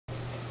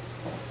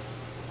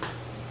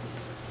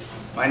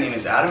My name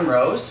is Adam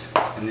Rose,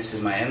 and this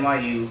is my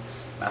NYU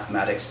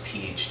Mathematics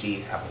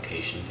PhD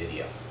application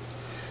video.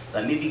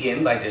 Let me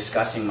begin by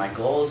discussing my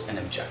goals and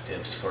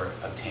objectives for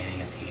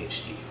obtaining a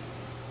PhD.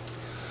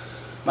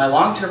 My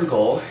long-term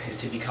goal is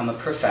to become a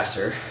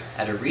professor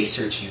at a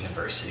research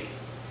university.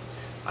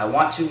 I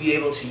want to be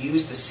able to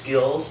use the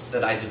skills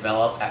that I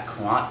develop at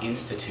Courant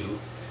Insitute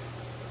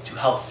to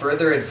help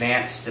further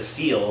advance the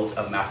field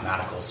of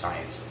mathematical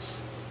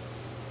sciences.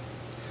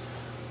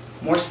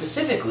 More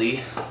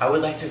specifically, I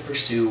would like to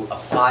pursue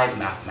applied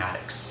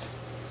mathematics.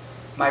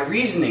 My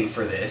reasoning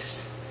for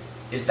this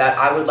is that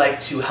I would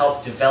like to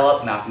help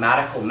develop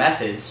mathematical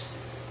methods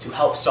to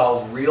help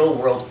solve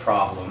real-world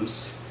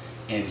problems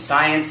in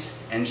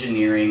science,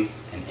 engineering,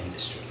 and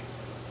industry.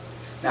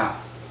 Now,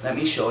 let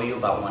me show you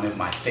about one of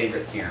my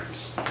favorite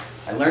theorems.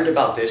 I learned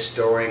about this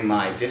during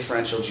my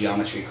differential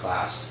geometry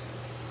class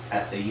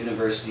at the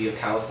University of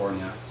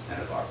California,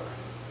 Santa Barbara.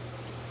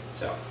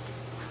 So,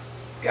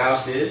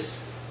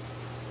 Gauss's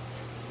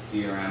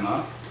theorem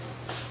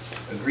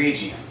of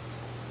egregium,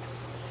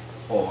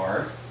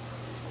 or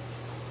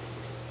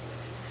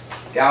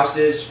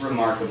Gauss's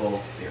remarkable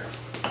theorem.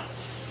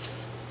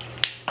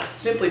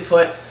 Simply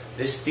put,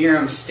 this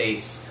theorem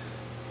states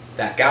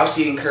that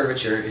Gaussian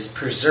curvature is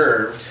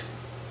preserved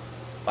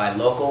by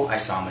local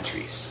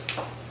isometries.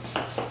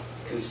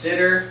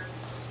 Consider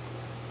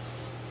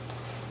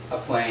a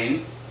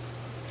plane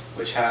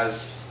which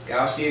has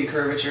Gaussian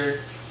curvature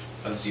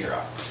of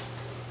 0.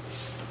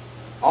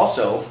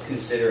 Also,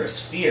 consider a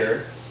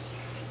sphere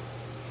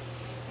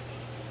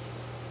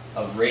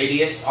of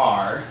radius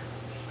r,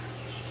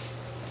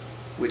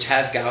 which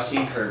has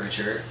Gaussian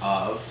curvature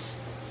of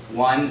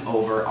 1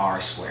 over r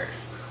squared.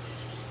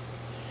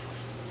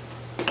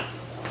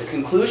 The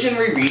conclusion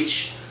we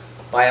reach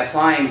by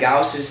applying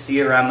Gauss's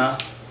theorem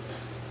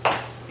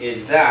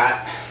is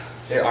that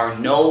there are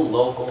no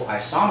local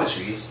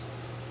isometries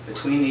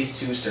between these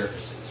two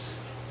surfaces.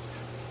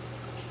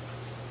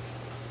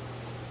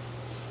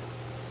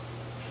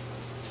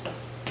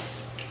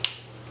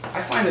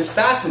 I find this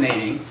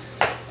fascinating,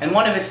 and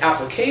one of its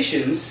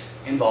applications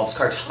involves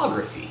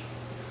cartography.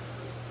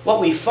 What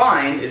we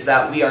find is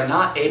that we are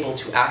not able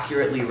to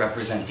accurately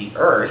represent the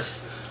Earth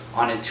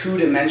on a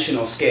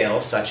two-dimensional scale,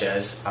 such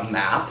as a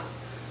map,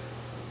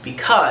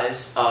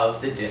 because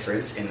of the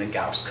difference in the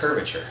Gauss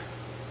curvature.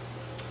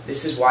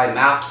 This is why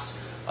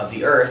maps of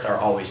the Earth are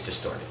always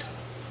distorted.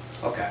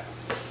 Okay,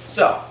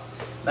 so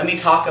let me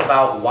talk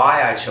about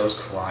why I chose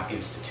Courant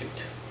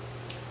Insitute.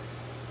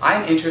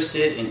 I'm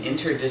interested in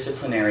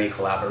interdisciplinary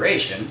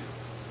collaboration,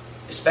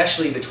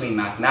 especially between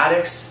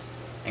mathematics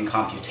and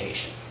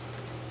computation.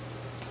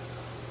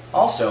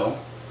 Also,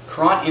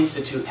 Courant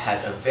Insitute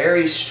has a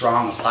very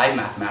strong applied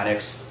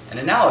mathematics and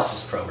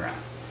analysis program,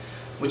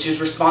 which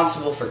is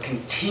responsible for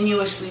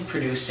continuously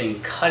producing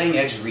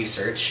cutting-edge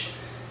research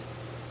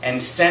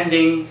and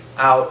sending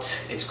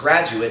out its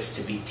graduates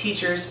to be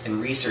teachers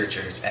and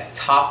researchers at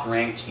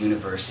top-ranked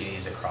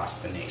universities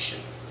across the nation.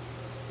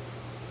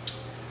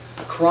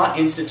 Courant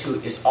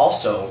Insitute is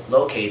also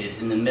located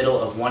in the middle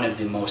of one of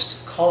the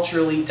most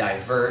culturally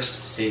diverse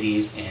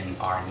cities in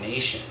our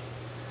nation.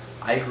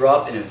 I grew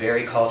up in a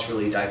very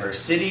culturally diverse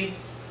city,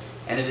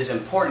 and it is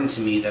important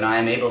to me that I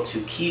am able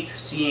to keep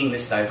seeing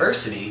this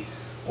diversity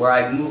where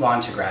I move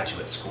on to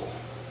graduate school.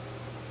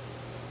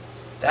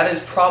 That is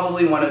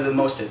probably one of the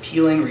most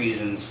appealing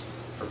reasons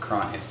for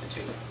Courant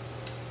Insitute.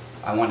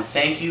 I want to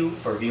thank you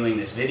for viewing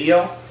this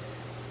video,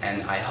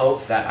 and I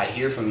hope that I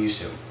hear from you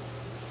soon.